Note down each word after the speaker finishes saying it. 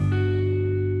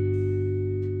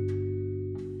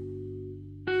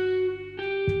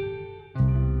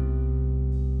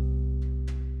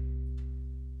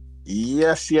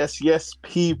Yes,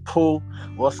 people.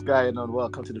 What's going on?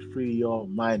 Welcome to the Free Your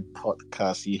Mind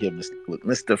podcast. You hear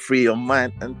Mr. Free Your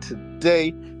Mind, and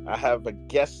today I have a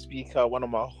guest speaker, one of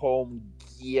my home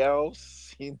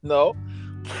girls,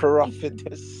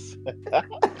 prophetess.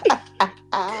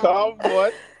 Come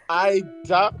on,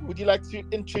 Ida. Would you like to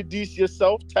introduce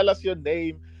yourself? Tell us your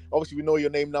name. Obviously, we know your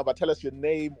name now, but tell us your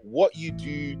name, what you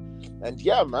do, and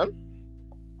yeah, man.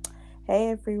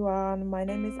 Hey everyone, my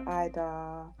name is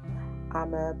Ida.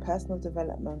 I'm a personal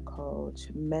development coach,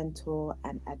 mentor,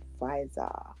 and advisor.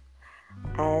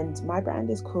 And my brand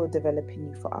is called Developing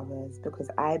You for Others because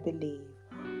I believe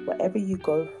whatever you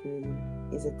go through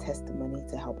is a testimony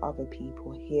to help other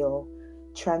people heal,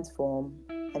 transform,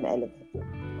 and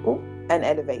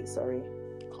elevate. Sorry.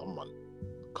 Come on.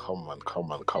 I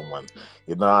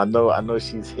know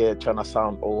she's here trying to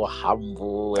sound all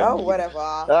humble and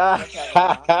Whatever.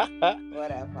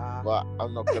 But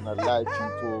I'm not gonna lie,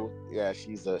 people. Yeah,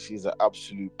 she's an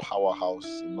absolute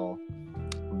powerhouse.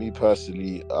 Me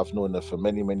personally, I've known her for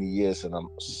many, many years, and I'm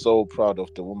so proud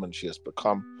of the woman she has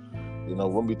become.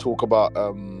 When we talk about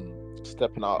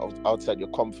stepping outside your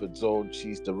comfort zone,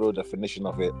 she's the real definition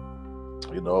of it.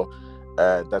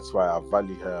 That's why I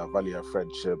value her. I value her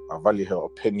friendship. I value her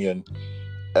opinion,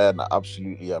 and I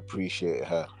absolutely appreciate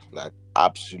her. Like,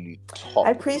 absolute top.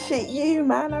 I appreciate you,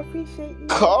 man. I appreciate you.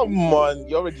 Come on,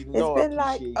 you already know. It's been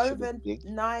like over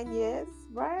 9 years,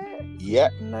 right? Yeah.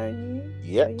 I've known you.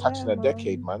 Yeah, so touching a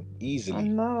decade, man. Easily. I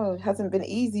know. It hasn't been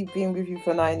easy being with you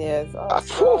for 9 years.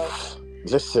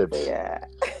 Listen. But yeah.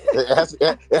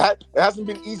 it hasn't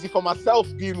been easy for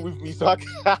myself being with me, so I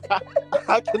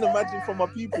can imagine for my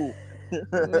people.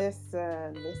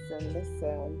 Listen.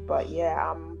 But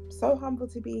yeah, I'm so humble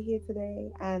to be here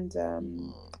today, and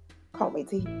can't wait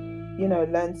to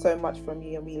learn so much from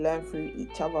you, and we learn through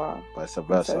each other, vice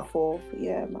versa, and so forth.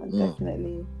 Yeah, man,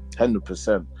 definitely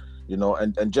 100%.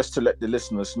 And just to let the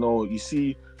listeners know, you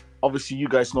see, obviously you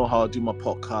guys know how I do my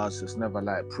podcast. It's never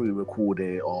like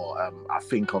pre-recorded or I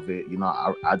think of it.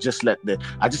 I just let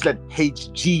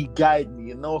HG guide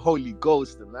me. Holy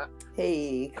Ghost and that.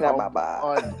 Hey, come on,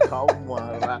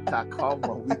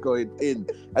 we going in.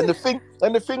 And the thing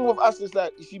with us is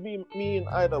like, you see, me and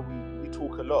Ida, we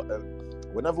talk a lot, and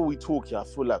whenever we talk, I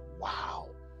feel like, wow,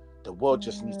 the world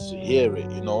just needs to hear it.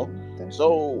 Definitely.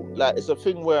 So like, it's a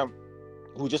thing where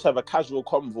we just have a casual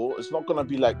convo. It's not gonna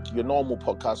be like your normal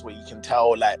podcast where you can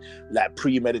tell like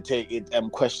premeditated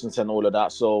questions and all of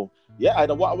that. So yeah,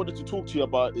 Ida, what I wanted to talk to you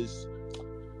about is,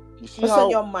 you see, what's on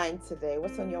your mind today?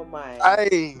 What's on your mind?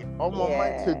 On my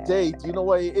mind today, do you know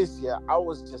what it is? Yeah, I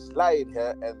was just lying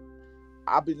here and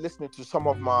I've been listening to some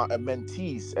of my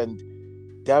mentees, and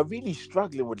they're really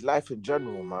struggling with life in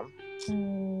general, man.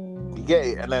 You get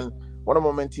it? And then one of my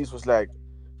mentees was like,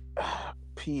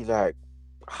 P, like,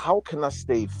 how can I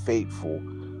stay faithful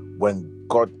when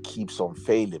God keeps on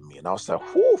failing me? And I was like,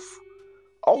 whoof.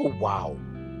 Oh, wow.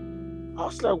 I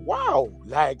was like, wow.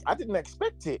 Like, I didn't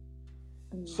expect it.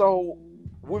 So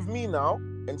with me now,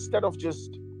 instead of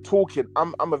just talking,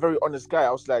 I'm a very honest guy.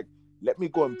 I was like, let me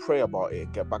go and pray about it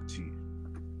and get back to you.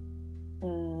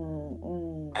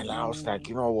 And I was like,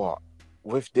 you know what?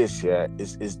 With this,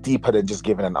 it's deeper than just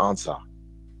giving an answer.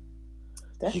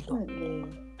 Definitely.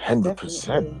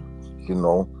 100%.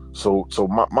 So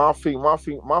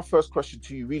my first question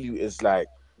to you really is like,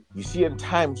 you see, in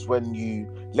times when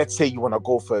let's say you want to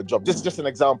go for a job, this is just an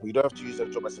example, you don't have to use a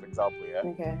job as an example,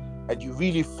 okay, and you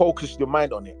really focus your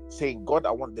mind on it, saying, God,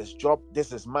 I want this job,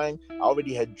 this is mine, I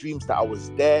already had dreams that I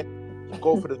was there, you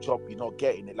go for the job, you're not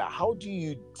getting it. Like, how do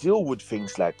you deal with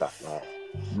things like that? Like,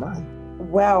 man.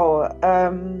 Well,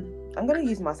 I'm going to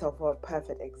use myself for a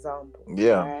perfect example.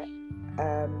 Yeah.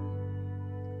 Right?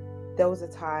 There was a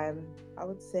time, I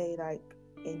would say like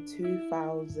in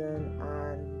 2000,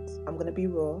 and I'm going to be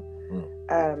raw.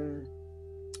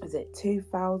 Is it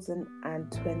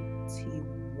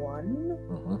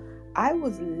 2021? I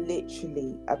was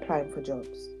literally applying for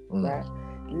jobs, right?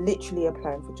 Literally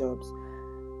applying for jobs.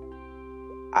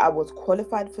 I was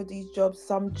qualified for these jobs.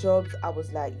 Some jobs, I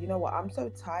was like, you know what? I'm so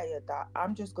tired that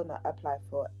I'm just going to apply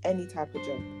for any type of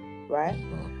job, right?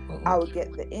 I would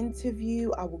get the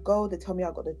interview. I would go. They tell me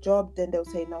I got the job. Then they'll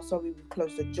say, no, sorry, we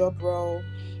closed the job role.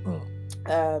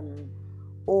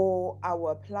 Or I will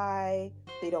apply.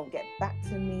 They don't get back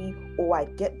to me. Or I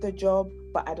get the job,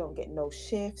 but I don't get no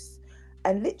shifts.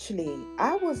 And literally,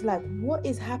 I was like, what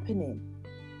is happening?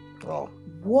 Oh.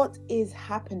 What is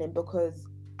happening? Because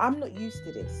I'm not used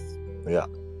to this. Yeah.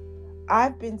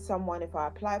 I've been someone, if I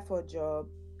apply for a job,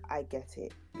 I get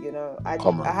it. I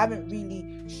haven't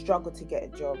really struggled to get a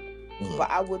job. But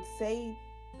I would say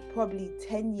probably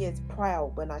 10 years prior,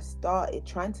 when I started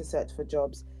trying to search for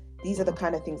jobs, these are the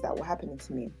kind of things that were happening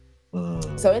to me.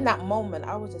 So in that moment,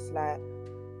 I was just like,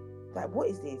 what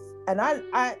is this? And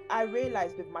I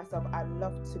realized with myself, I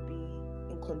love to be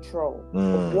in control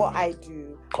of what I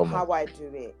do, how I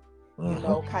do it, you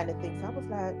know, kind of things. So I was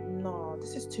like, no,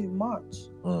 this is too much.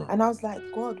 And I was like,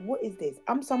 God, what is this?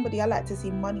 I'm somebody, I like to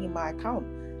see money in my account.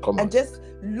 And just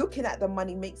looking at the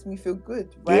money makes me feel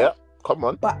good, right? Yeah, come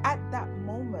on. But at that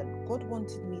moment, God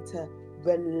wanted me to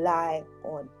rely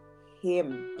on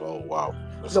Him. Oh, wow.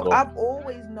 Look, I've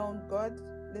always known God.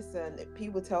 Listen, if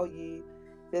people tell you,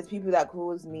 there's people that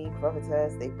calls me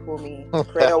prophetess, they call me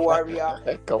prayer warrior,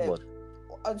 come on,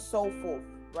 and so forth,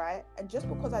 right? And just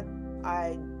because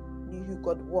I knew who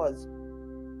God was,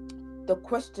 the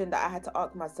question that I had to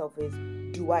ask myself is,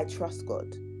 do I trust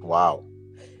God? Wow.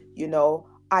 You know,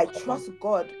 I trust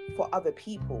God for other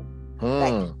people.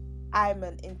 Like, I'm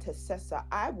an intercessor.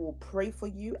 I will pray for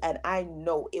you, and I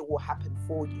know it will happen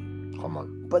for you. Come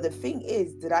on. But the thing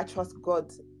is, did I trust God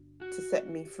to set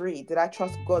me free? Did I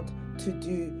trust God to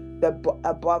do the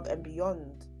above and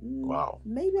beyond? Wow.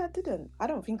 Maybe I didn't. I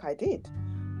don't think I did.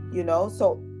 You know,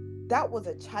 so that was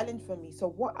a challenge for me. So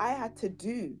what I had to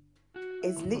do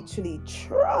is literally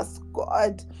trust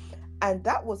God. And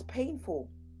that was painful.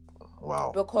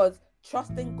 Wow. Because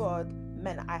trusting God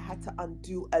meant I had to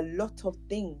undo a lot of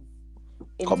things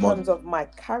in terms of my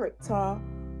character,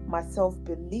 my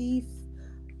self-belief.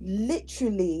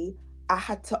 Literally, I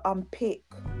had to unpick.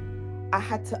 I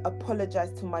had to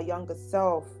apologize to my younger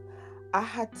self. I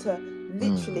had to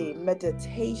literally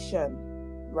meditation,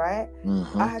 right?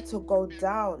 I had to go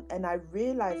down, and I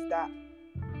realized that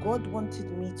God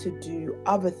wanted me to do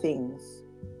other things,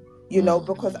 you know,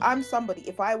 because I'm somebody,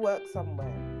 if I work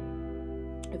somewhere,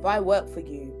 if I work for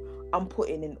you, I'm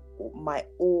putting in my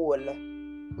all,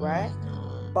 right?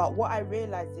 But what I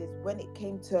realized is when it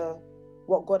came to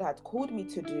what God had called me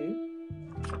to do,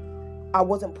 I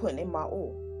wasn't putting in my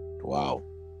all. Wow.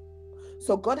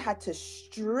 So God had to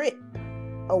strip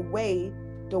away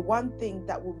the one thing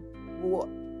that will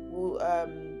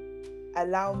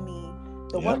allow me,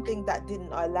 the one thing that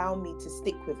didn't allow me to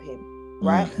stick with Him,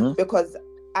 right? Because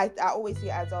I always see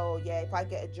it as, oh yeah, if I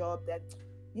get a job, then,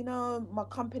 you know, my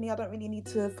company, I don't really need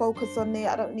to focus on it.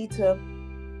 I don't need to,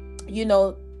 you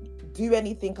know, do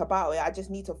anything about it. I just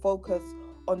need to focus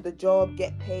on the job,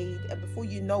 get paid, and before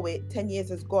you know it, 10 years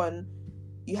has gone.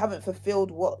 You haven't fulfilled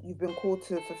what you've been called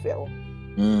to fulfill,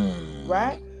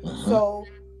 right? So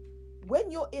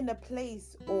when you're in a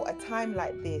place or a time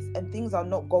like this and things are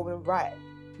not going right,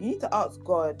 you need to ask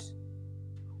God,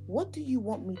 what do you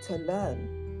want me to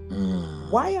learn?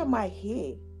 Why am I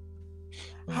here?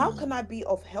 How can I be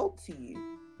of help to you?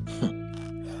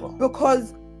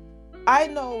 Because I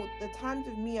know the times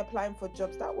of me applying for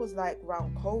jobs, that was like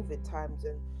around COVID times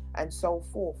and so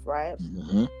forth, right?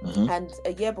 And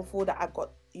a year before that, I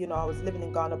got, you know, I was living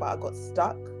in Ghana, but I got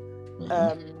stuck.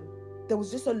 There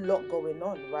was just a lot going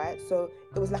on, right? So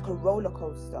it was like a roller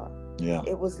coaster. Yeah.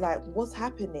 It was like, what's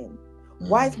happening?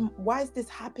 Why is this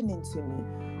happening to me?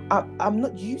 I'm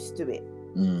not used to it.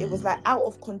 It was like out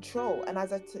of control. And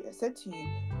as I said to you,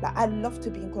 like, I love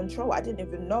to be in control. I didn't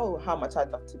even know how much I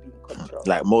love to be in control.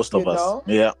 Like most of us.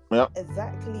 Yeah.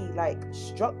 Exactly. Like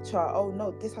structure. Oh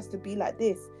no, this has to be like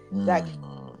this. Like,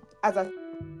 as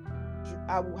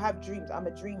I will have dreams. I'm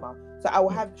a dreamer. So I will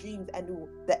have dreams, and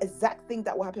the exact thing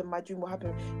that will happen in my dream will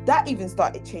happen. That even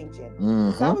started changing.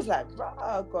 So I was like,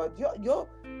 oh God,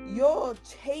 you're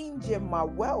changing my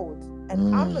world,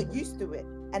 and I'm not used to it,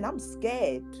 and I'm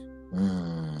scared.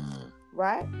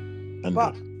 Right?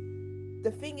 But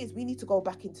the thing is, we need to go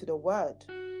back into the word.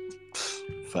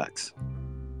 Facts.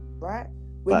 Right?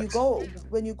 When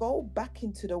you go back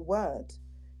into the word,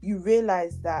 you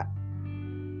realize that,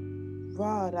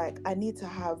 like, I need to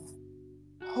have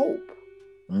hope.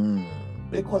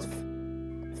 Because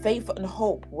faith and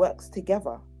hope works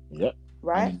together. Yep.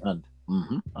 Right?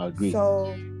 I agree.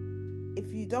 So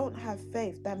if you don't have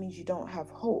faith, that means you don't have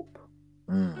hope.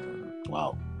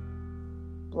 Wow.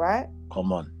 Right?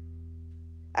 Come on.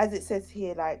 As it says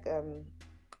here, like,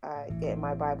 I get in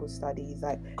my Bible studies,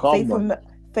 like,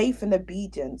 faith and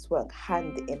obedience work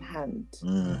hand in hand.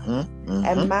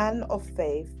 A man of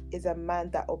faith is a man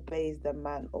that obeys the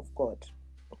man of God.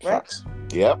 Right?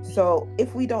 Yep. So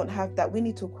if we don't have that, we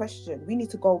need to question. We need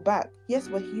to go back. Yes,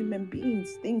 we're human beings.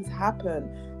 Things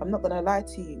happen. I'm not going to lie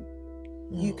to you.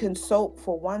 You can soak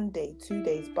for 1 day, 2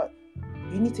 days, but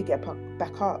you need to get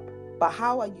back up. But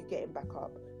how are you getting back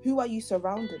up? Who are you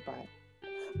surrounded by?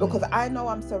 Because I know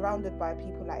I'm surrounded by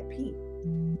people like P.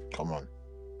 Come on.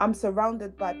 I'm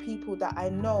surrounded by people that I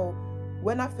know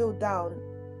when I feel down,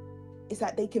 it's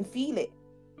like they can feel it.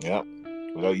 Yeah.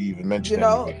 Without you even mentioning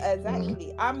anything.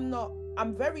 Exactly.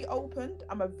 I'm very open.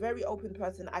 I'm a very open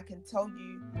person. I can tell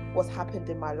you what's happened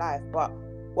in my life. But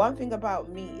one thing about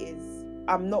me is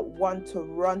I'm not one to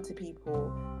run to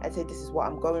people and say, this is what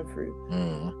I'm going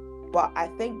through. But I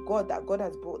thank God that God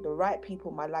has brought the right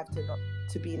people in my life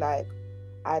to be like,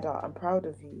 Ida, I'm proud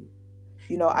of you.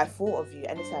 You know, I thought of you.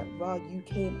 And it's like, wow, you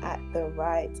came at the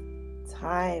right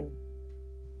time.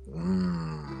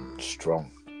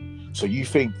 Strong. So you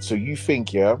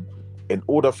think, yeah, in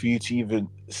order for you to even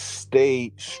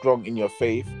stay strong in your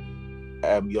faith,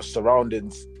 your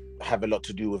surroundings have a lot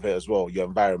to do with it as well, your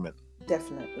environment.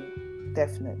 Definitely.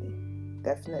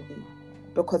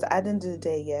 Because at the end of the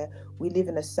day, yeah, we live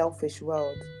in a selfish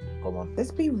world. Come on.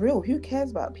 Let's be real. Who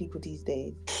cares about people these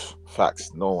days?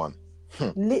 Facts. No one.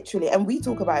 Literally. And we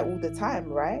talk about it all the time,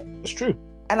 right? It's true.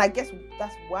 And I guess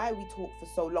that's why we talk for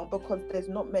so long, because there's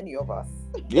not many of us.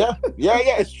 Yeah.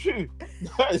 It's true.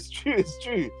 It's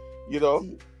true. You know?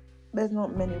 There's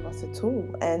not many of us at all.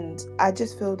 And I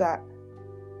just feel that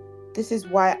this is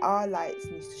why our lights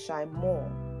needs to shine more.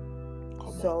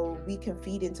 So we can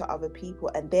feed into other people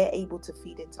and they're able to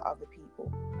feed into other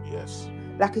people. Yes.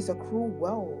 Like, it's a cruel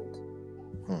world.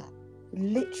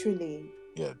 Literally.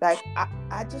 Yeah. Like,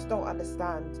 I just don't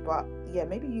understand. But yeah,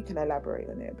 maybe you can elaborate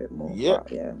on it a bit more. Yeah.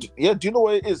 But, yeah. Yeah. Do you know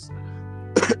what it is?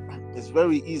 It's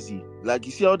very easy. Like,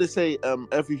 you see how they say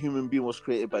every human being was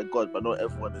created by God, but not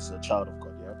everyone is a child of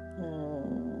God, yeah?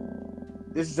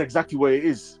 This is exactly what it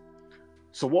is.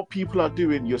 So what people are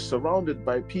doing, you're surrounded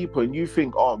by people and you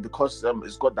think, because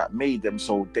it's God that made them,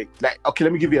 so they like, okay,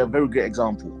 let me give you a very great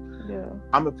example. Yeah.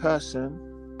 I'm a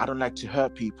person, I don't like to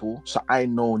hurt people, so I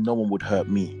know no one would hurt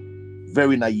me.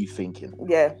 Very naive thinking.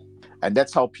 Yeah. And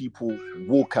that's how people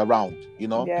walk around, you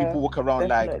know? Yeah, people walk around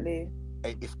definitely.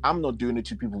 Like, if I'm not doing it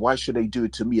to people, why should they do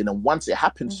it to me? And then once it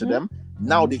happens to them,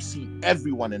 now they see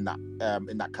everyone in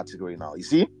that category now, you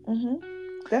see?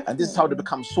 Definitely. And this is how they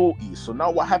become salty. So now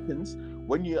what happens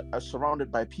when you are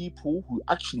surrounded by people who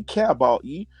actually care about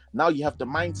you? Now you have the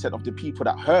mindset of the people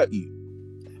that hurt you.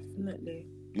 Definitely.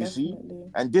 You see?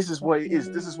 And this is what it is.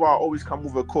 This is why I always come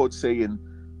with a quote saying,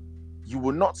 you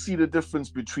will not see the difference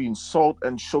between salt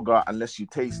and sugar unless you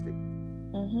taste it.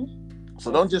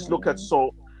 So don't just look at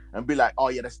salt and be like, oh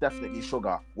yeah, that's definitely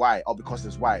sugar. Why? Oh, because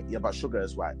it's white. Yeah, but sugar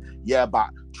is white. Yeah,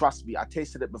 but trust me, I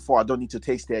tasted it before. I don't need to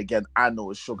taste it again. I know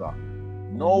it's sugar.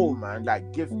 No, man,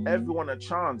 like, give everyone a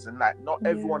chance, and like, not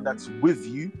everyone that's with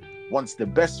you wants the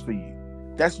best for you.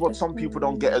 That's what some people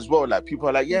don't get as well. Like, people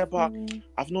are like, yeah, but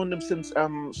I've known them since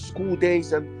school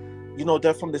days, and you know,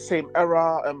 they're from the same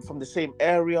era, from the same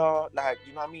area. Like,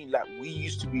 you know what I mean? Like, we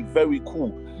used to be very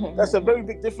cool. That's a very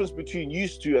big difference between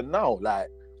used to and now. Like,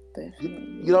 you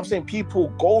know what I'm saying? People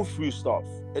go through stuff.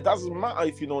 It doesn't matter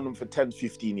if you know them for 10,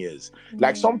 15 years.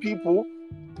 Like, some people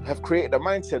have created a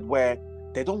mindset where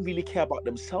they don't really care about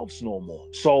themselves no more.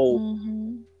 So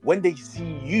when they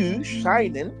see you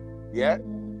shining,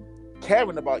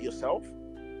 caring about yourself,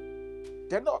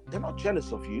 they're not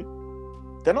jealous of you.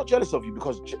 They're not jealous of you,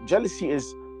 because jealousy is,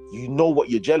 you know what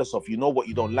you're jealous of, you know what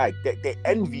you don't like. They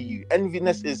envy you.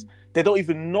 Enviness is, they don't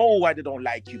even know why they don't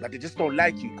like you, but they just don't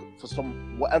like you for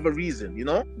some whatever reason, you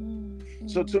know?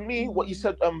 So to me, what you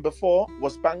said before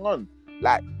was bang on.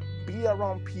 Like, be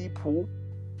around people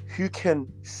who can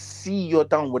see you're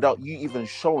down without you even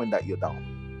showing that you're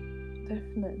down.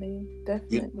 Definitely.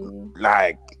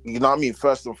 You know what I mean?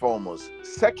 First and foremost.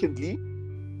 Secondly,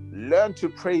 learn to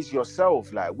praise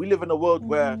yourself. Like, we live in a world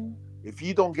where if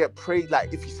you don't get praised,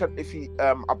 like if you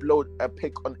upload a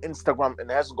pic on Instagram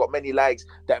and it hasn't got many likes,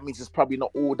 that means it's probably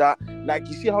not all that. Like,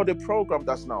 you see how they programmed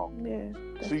us now. Yeah.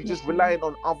 Definitely. So you're just relying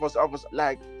on others.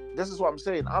 Like, this is what I'm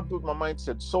saying. I built my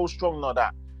mindset so strong now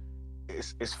that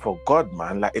it's for God,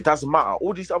 man. Like, it doesn't matter.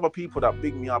 All these other people that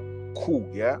big me up, cool,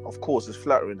 yeah? Of course, it's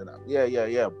flattering and that.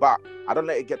 Yeah. But I don't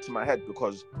let it get to my head,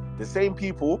 because the same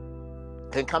people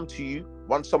can come to you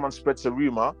once someone spreads a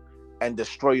rumor and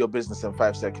destroy your business in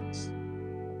 5 seconds.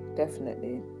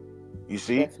 Definitely. You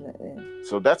see? Definitely.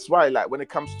 So that's why, like, when it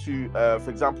comes to, for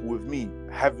example, with me,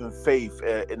 having faith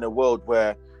in a world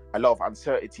where a lot of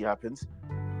uncertainty happens,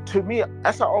 to me,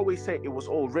 as I always say, it was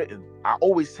all written. I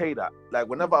always say that. Like,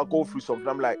 whenever I go through something,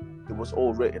 I'm like, it was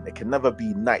all written. It can never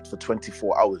be night for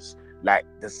 24 hours. Like,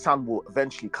 the sun will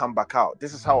eventually come back out.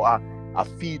 This is how I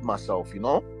feed myself, you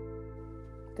know?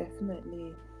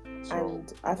 Definitely. So,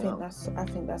 and I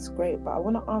think that's great. But I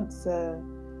want to answer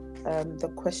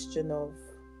the question of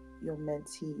your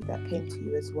mentee that came to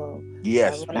you as well.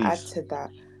 Yes, I want to add to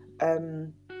that.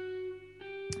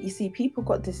 You see, people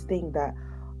got this thing that,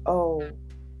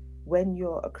 when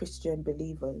you're a Christian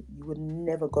believer, you would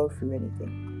never go through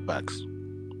anything. Facts.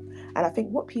 And I think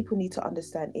what people need to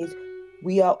understand is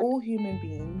we are all human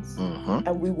beings,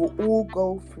 and we will all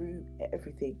go through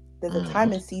everything. There's a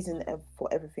time and season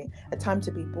for everything. A time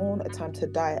to be born, a time to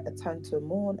die, a time to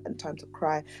mourn, a time to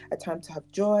cry, a time to have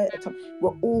joy,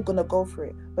 we're all going to go through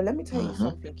it. But let me tell you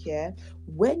something, yeah?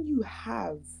 When you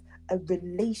have a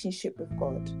relationship with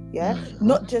God, yeah?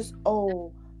 Not just,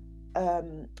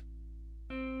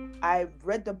 I've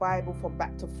read the Bible from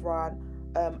back to front,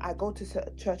 I go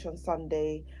to church on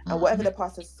Sunday, and whatever the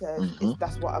pastor says,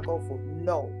 that's what I go for.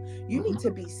 No, you need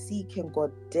to be seeking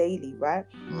God daily, right?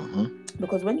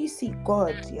 Because when you seek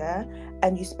God, yeah,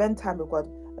 and you spend time with God,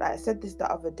 like I said this the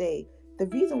other day, the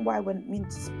reason why we're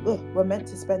meant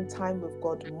to spend time with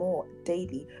God more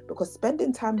daily, because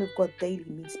spending time with God daily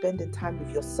means spending time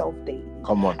with yourself daily.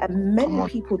 Come on. And many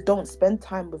people don't spend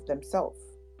time with themselves.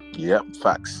 Yeah,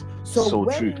 facts. So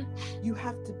when true. You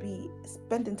have to be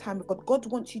spending time with God. God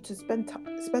wants you to spend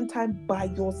time by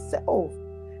yourself.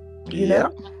 You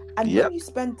know? And when you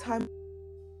spend time,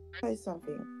 say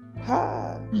something.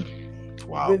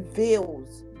 Wow.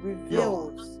 Reveals,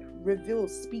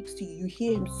 speaks to you. You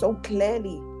hear him so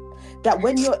clearly that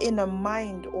when you're in a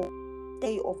mind or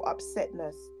state of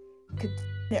upsetness, can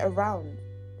turn it around.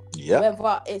 Yeah.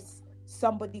 Whether it's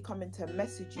somebody coming to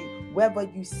message you, whether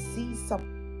you see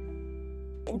something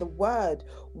in the word,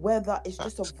 whether it's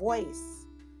just a voice,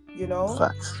 you know.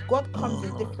 Facts. God comes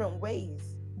in different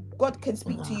ways. God can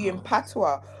speak to you in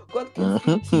patois. God can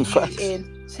speak to you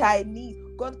in Chinese.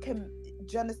 God can,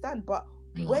 do you understand? But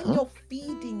when you're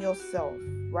feeding yourself,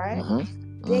 right,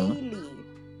 daily,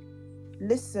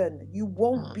 listen, you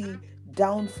won't be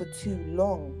down for too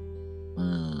long,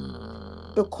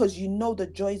 because you know the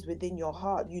joys within your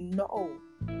heart. You know.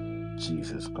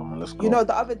 Jesus, come on, let's go. You know,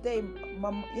 the other day,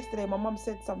 yesterday, my mum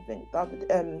said something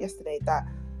yesterday that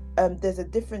there's a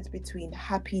difference between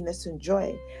happiness and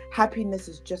joy. Happiness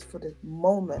is just for the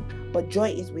moment, but joy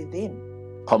is within.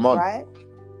 Come on. Right?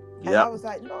 Yeah. And I was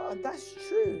like, no, that's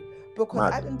true.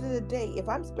 Because at the end of the day, if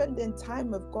I'm spending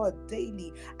time with God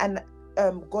daily and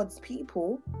God's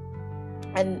people,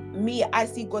 and me, I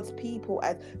see God's people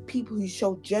as people who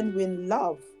show genuine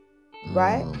love,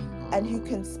 right? And who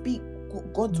can speak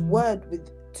God's word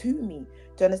to me.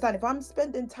 Do you understand? If I'm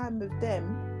spending time with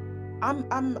them,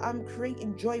 I'm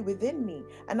creating joy within me.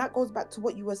 And that goes back to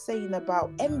what you were saying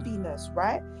about enviness,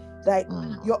 right? Like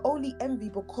you're only envy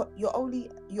because you're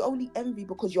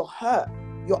hurt.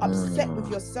 You're upset with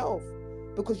yourself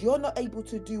because you're not able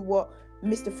to do what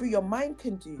Mr. Free Your Mind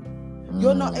can do.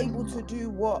 You're not able to do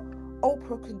what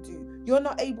Oprah can do. You're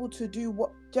not able to do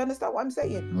what, do you understand what I'm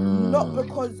saying? Not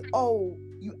because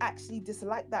you actually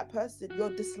dislike that person.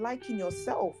 You're disliking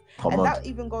yourself. That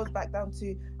even goes back down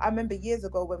to, I remember years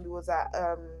ago when we was at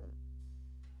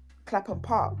Clapham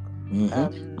Park.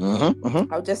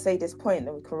 I'll just say this point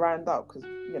and we can round up because,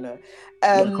 you know.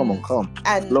 Come on.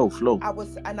 And flow.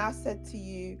 I said to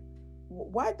you,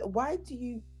 why do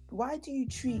you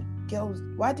treat girls,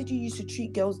 why did you used to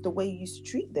treat girls the way you used to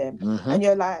treat them? And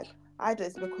you're like,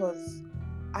 it's because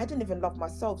I didn't even love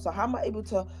myself, so how am I able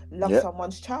to love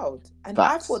someone's child? And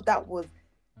I thought that was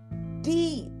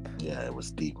deep. Yeah, it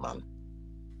was deep, man.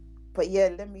 But yeah,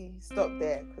 let me stop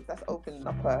there because that's opening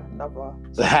up another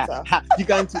chapter.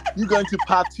 You're going to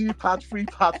part 2, part 3,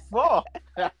 part 4.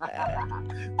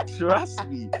 Trust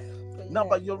me.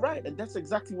 But you're right, and that's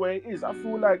exactly where it is. I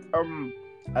feel like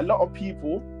a lot of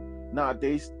people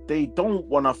nowadays, they don't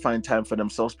want to find time for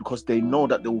themselves because they know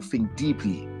that they will think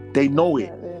deeply. They know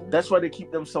it. That's why they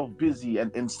keep themselves busy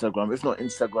and Instagram. If not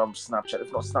Instagram, Snapchat.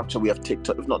 If not Snapchat, we have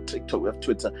TikTok. If not TikTok, we have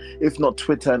Twitter. If not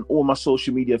Twitter and all my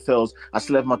social media fails, I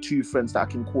still have my 2 friends that I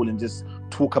can call and just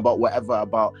talk about whatever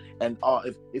about. And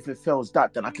if it fails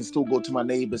that, then I can still go to my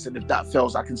neighbors. And if that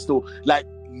fails, I can still, like,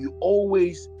 you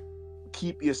always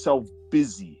keep yourself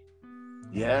busy.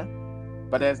 Yeah?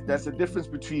 But there's a difference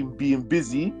between being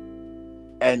busy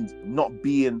and not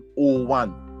being all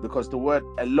one. Because the word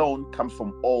alone comes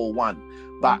from all one.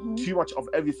 But too much of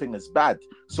everything is bad.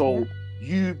 So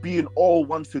you being all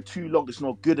one for too long is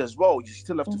not good as well. You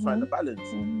still have to find a balance.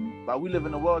 But we live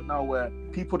in a world now where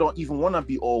people don't even want to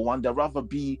be all one. They'd rather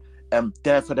be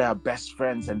there for their best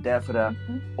friends and there for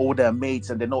all their mates,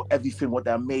 and they know everything what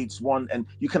their mates want. And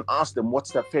you can ask them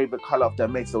what's their favorite color of their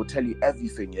mates. They'll tell you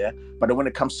everything, yeah? But then when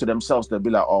it comes to themselves, they'll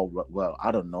be like, oh, well,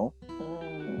 I don't know.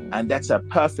 And that's a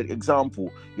perfect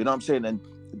example. You know what I'm saying? And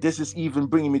this is even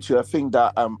bringing me to a thing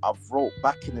that I've wrote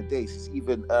back in the days. It's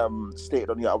even stated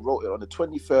on here. I wrote it on the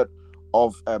 23rd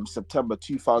of September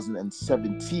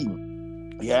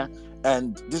 2017. Yeah,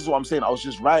 and this is what I'm saying. I was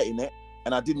just writing it,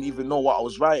 and I didn't even know what I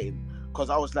was writing. because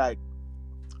I was like,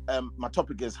 my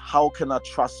topic is how can I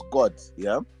trust God?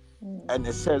 Yeah. And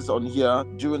it says on here,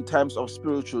 during times of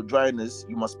spiritual dryness,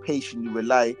 you must patiently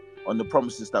rely on the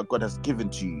promises that God has given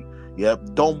to you. Yeah.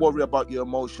 Don't worry about your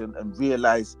emotion and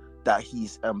realize that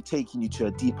He's taking you to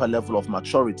a deeper level of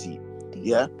maturity.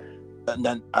 Yeah. And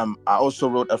then I also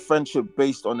wrote, a friendship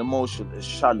based on emotion is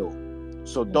shallow.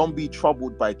 So don't be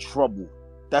troubled by trouble.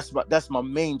 That's my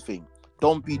main thing.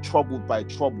 Don't be troubled by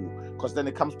trouble, because then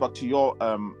it comes back to your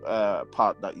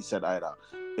part that you said, Ida.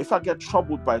 If I get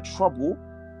troubled by trouble,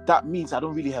 that means I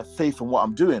don't really have faith in what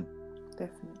I'm doing.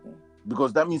 Definitely.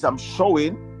 Because that means I'm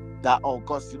showing that, oh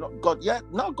God,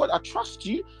 God, I trust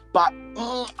you, but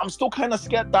I'm still kind of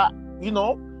scared that,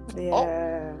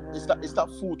 is that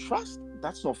full trust?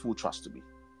 That's not full trust to me.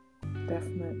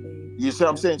 Definitely. You see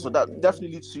what I'm saying? So that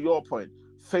definitely leads to your point.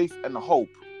 Faith and hope.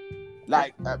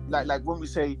 Like when we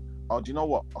say, oh, do you know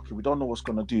what? Okay, we don't know what's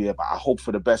gonna do here, but I hope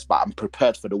for the best, but I'm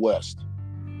prepared for the worst.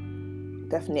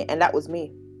 Definitely. And that was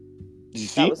me. You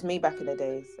see? That was me back in the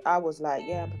days. I was like,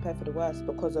 yeah, I'm prepared for the worst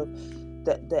because of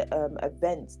the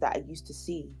events that I used to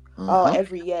see. Oh,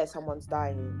 every year someone's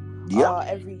dying. Yeah. Oh,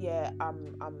 every year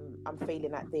I'm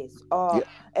failing at this. Oh,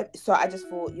 so I just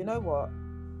thought, you know what?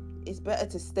 It's better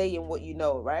to stay in what you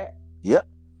know, right? Yeah.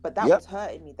 But that was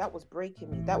hurting me. That was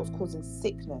breaking me. That was causing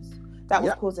sickness. That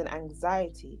was causing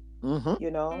anxiety.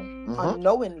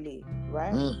 Unknowingly,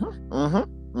 right? So, yeah,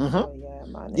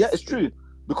 man. Yeah, it's true.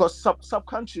 Because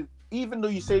subconscious, even though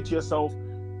you say to yourself,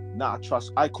 nah,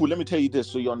 trust. Cool. Let me tell you this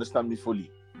so you understand me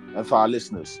fully, and for our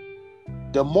listeners,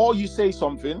 the more you say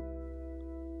something,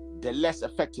 the less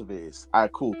effective it is.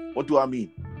 Cool. What do I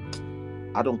mean?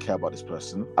 I don't care about this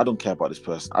person. I don't care about this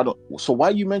person. So why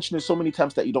are you mentioning so many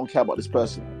times that you don't care about this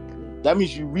person? That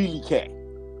means you really care.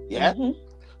 Yeah.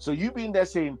 So you being there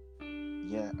saying,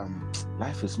 yeah,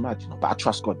 life is mad, but I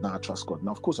trust God. Now I trust God.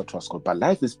 Now of course I trust God, but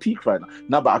life is peak right now.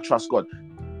 Now, but I trust God.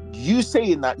 You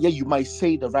saying that, you might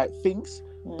say the right things,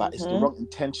 but it's the wrong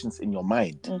intentions in your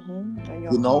mind.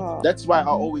 Heart. That's why I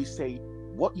always say,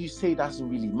 what you say doesn't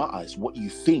really matter. It's what you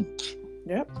think.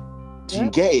 Yep. Do you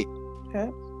get it?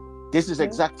 Yep. This is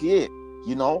exactly it,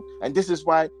 and this is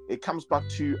why it comes back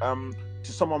to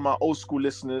some of my old school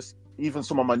listeners, even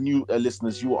some of my new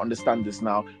listeners. You will understand this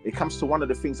now. It comes to one of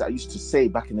the things I used to say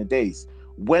back in the days.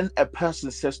 When a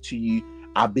person says to you,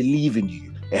 I believe in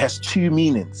you, it has two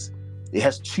meanings.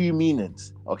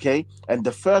 Okay? And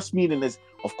the first meaning is,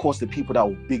 of course, the people that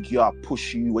will big you up,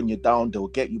 push you when you're down, they'll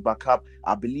get you back up.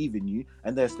 I believe in you.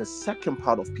 And there's the second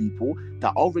part of people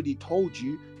that already told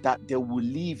you that they will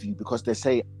leave you because they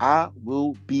say, I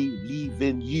will be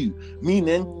leaving you.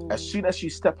 Meaning, as soon as you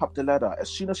step up the ladder, as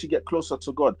soon as you get closer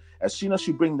to God, as soon as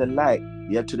you bring the light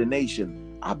to the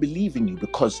nation, I believe in you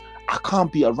because I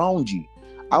can't be around you.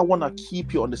 I want to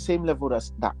keep you on the same level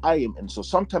that I am. And so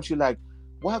sometimes you're like,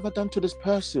 what have I done to this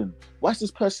person? Why is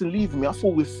this person leaving me? I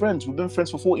thought we're friends. We've been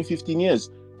friends for 14, 15 years.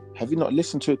 Have you not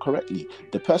listened to it correctly?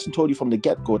 The person told you from the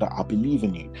get-go that I believe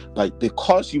in you. Like,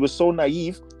 because you were so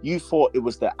naive, you thought it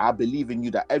was the I believe in you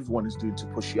that everyone is doing to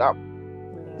push you up.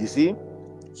 You see?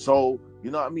 So, you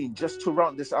know what I mean? Just to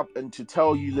round this up and to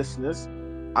tell you listeners,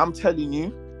 I'm telling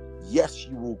you, yes,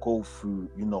 you will go through,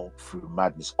 through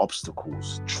madness,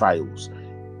 obstacles, trials,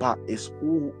 but it's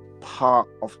all part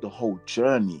of the whole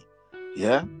journey.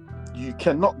 Yeah, you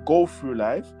cannot go through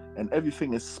life and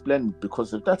everything is splendid,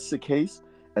 because if that's the case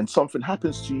and something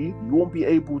happens to you, you won't be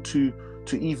able to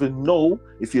even know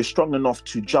if you're strong enough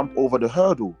to jump over the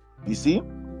hurdle. You see?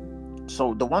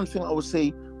 So the one thing I would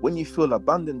say, when you feel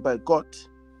abandoned by God,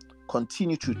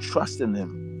 continue to trust in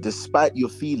Him despite your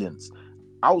feelings.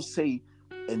 I would say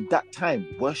in that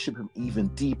time, worship Him even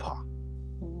deeper.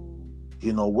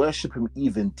 Worship Him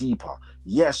even deeper.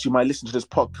 Yes, you might listen to this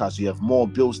podcast, you have more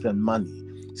bills than money.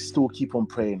 Still keep on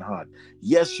praying hard.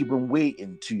 Yes, you've been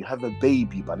waiting to have a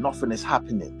baby, but nothing is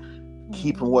happening.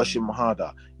 Keep on worshiping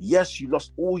harder. Yes, you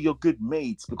lost all your good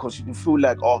mates because you feel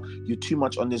like, oh, you're too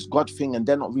much on this God thing and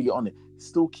they're not really on it.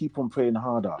 Still keep on praying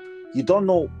harder. You don't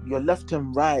know your left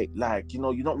and right. Like, you're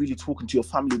not really talking to your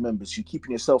family members. You're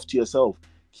keeping yourself to yourself.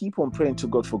 Keep on praying to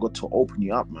God for God to open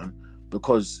you up, man.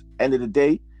 Because end of the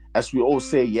day, as we all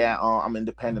say, I'm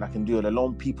independent, I can do it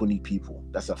alone. People need people.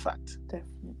 That's a fact.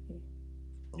 Definitely.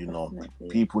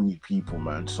 People need people,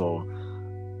 man. So,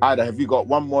 Ida, have you got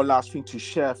one more last thing to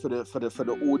share for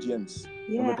the audience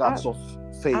in regards of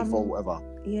faith or whatever?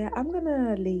 Yeah, I'm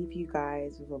gonna leave you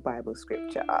guys with a Bible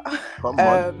scripture. Come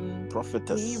on,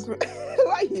 prophetess. Why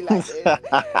are you like this?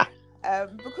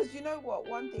 Because you know what?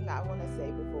 One thing that I want to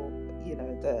say before,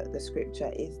 the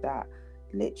scripture is that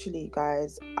Literally,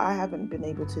 guys, I haven't been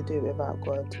able to do it without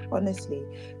God. Honestly,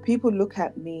 people look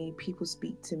at me, people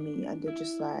speak to me, and they're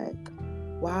just like,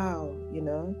 wow, you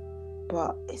know.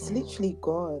 But it's literally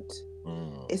God.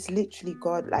 It's literally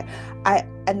God. Like,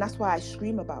 and that's why I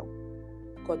scream about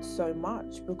God so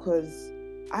much, because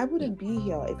I wouldn't be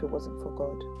here if it wasn't for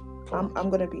God. I'm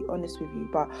going to be honest with you,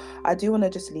 but I do want to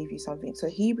just leave you something. So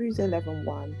Hebrews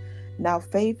 11:1. Now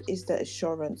faith is the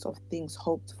assurance of things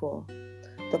hoped for,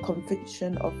 the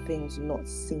conviction of things not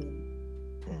seen.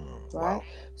 Right? Wow.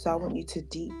 So I want you to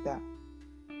deep that.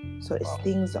 So it's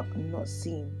things that are not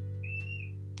seen.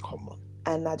 Come on.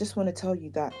 And I just want to tell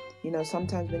you that, you know,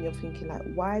 sometimes when you're thinking like,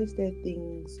 why is there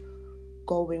things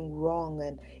going wrong?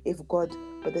 And if God,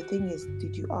 but the thing is,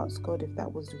 did you ask God if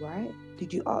that was right?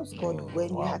 Did you ask God when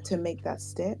you had to make that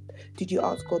step? Did you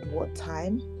ask God what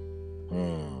time?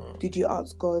 Did you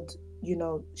ask God, you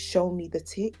know, show me the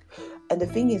tick? And the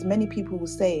thing is, many people will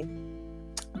say,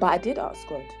 but I did ask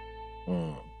God.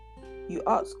 You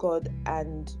asked God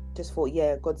and just thought,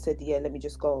 yeah, God said, yeah, let me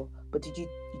just go. But did you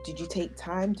take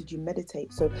time? Did you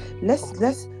meditate? So let's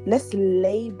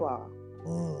labor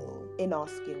in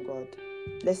asking God.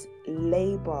 Let's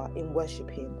labor in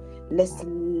worshiping. Let's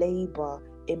labor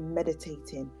in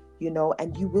meditating, you know,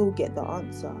 and you will get the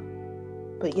answer.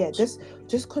 But yeah, just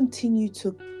continue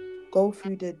to go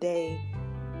through the day,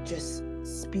 just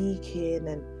speaking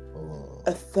and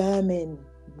affirming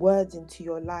words into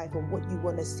your life and what you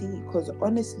want to see, because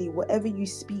honestly, whatever you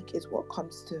speak is what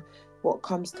comes to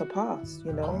pass,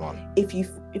 you know. If you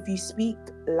speak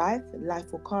life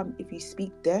will come. If you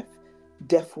speak death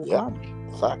will come.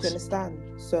 Facts. Do you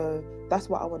understand? So that's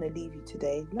what I want to leave you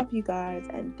today. Love you guys,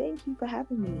 and thank you for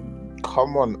having me.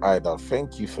 Come on, Ida,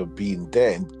 thank you for being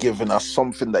there and giving us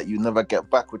something that you never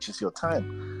get back, which is your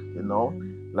time, you know.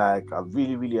 Like, I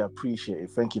really, really appreciate it.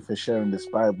 Thank you for sharing this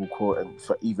Bible quote and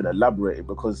for even elaborating,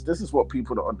 because this is what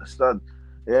people don't understand.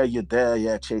 Yeah, you're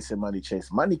there, chasing money.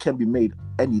 Money can be made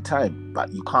anytime,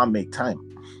 but you can't make time,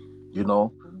 you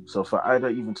know. So for Ida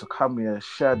even to come here,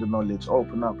 share the knowledge,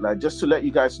 open up, like, just to let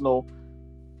you guys know,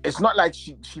 it's not like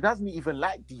she doesn't even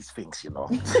like these things, you know.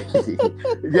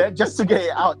 Yeah, just to get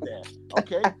it out there.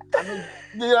 Okay? I mean,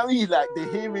 you know what I mean? Like,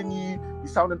 they're hearing you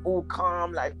sounding all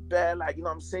calm, like bare, like, you know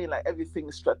what I'm saying? Like, everything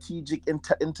is strategic,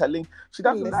 interlinked. She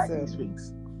doesn't like these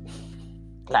things.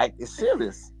 Like, it's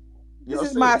serious. This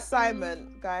is my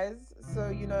assignment, guys. So,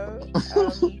 you know,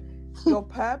 your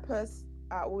purpose,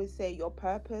 I always say your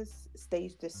purpose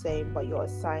stays the same, but your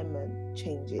assignment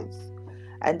changes.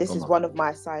 And this is one of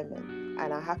my assignments.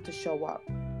 And I have to show up,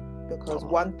 because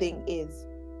one thing is,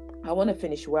 I want to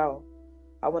finish well.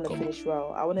 I want to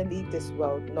leave this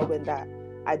world knowing that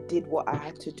I did what I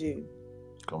had to do.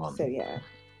 So yeah.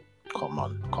 Come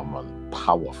on.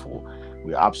 Powerful.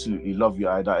 We absolutely love you,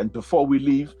 Ida. And before we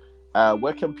leave,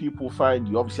 where can people find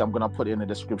you? Obviously, I'm gonna put it in the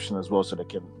description as well, so they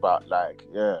can. But you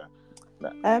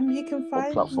can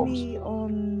find me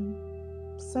on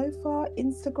so far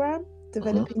Instagram,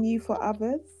 developing you for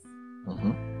others.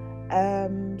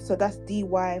 So that's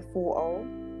DY40,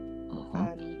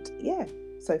 and yeah,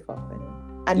 so far anyway.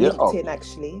 And LinkedIn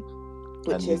actually,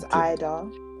 which is Ida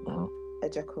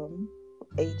Agyekum,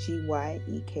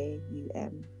 Agyekum,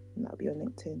 and that'll be on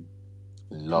LinkedIn.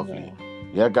 Lovely.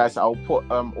 Yeah, guys, I'll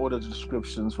put all the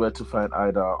descriptions where to find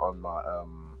Ida on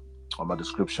my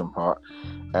description part.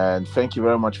 And thank you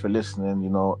very much for listening. You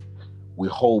know, we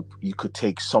hope you could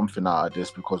take something out of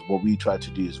this, because what we try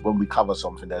to do is, when we cover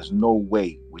something, there's no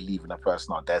way we're leaving a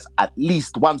person out. There's at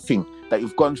least one thing that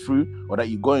you've gone through, or that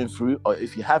you're going through, or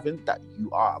if you haven't, that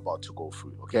you are about to go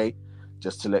through. Okay,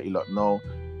 just to let you lot know.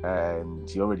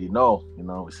 And you already know, you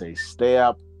know, we say stay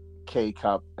up, cake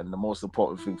up, and the most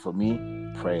important thing for me,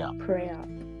 pray up. Pray up.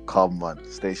 Come on,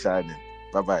 stay shining.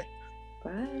 Bye-bye.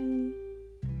 Bye.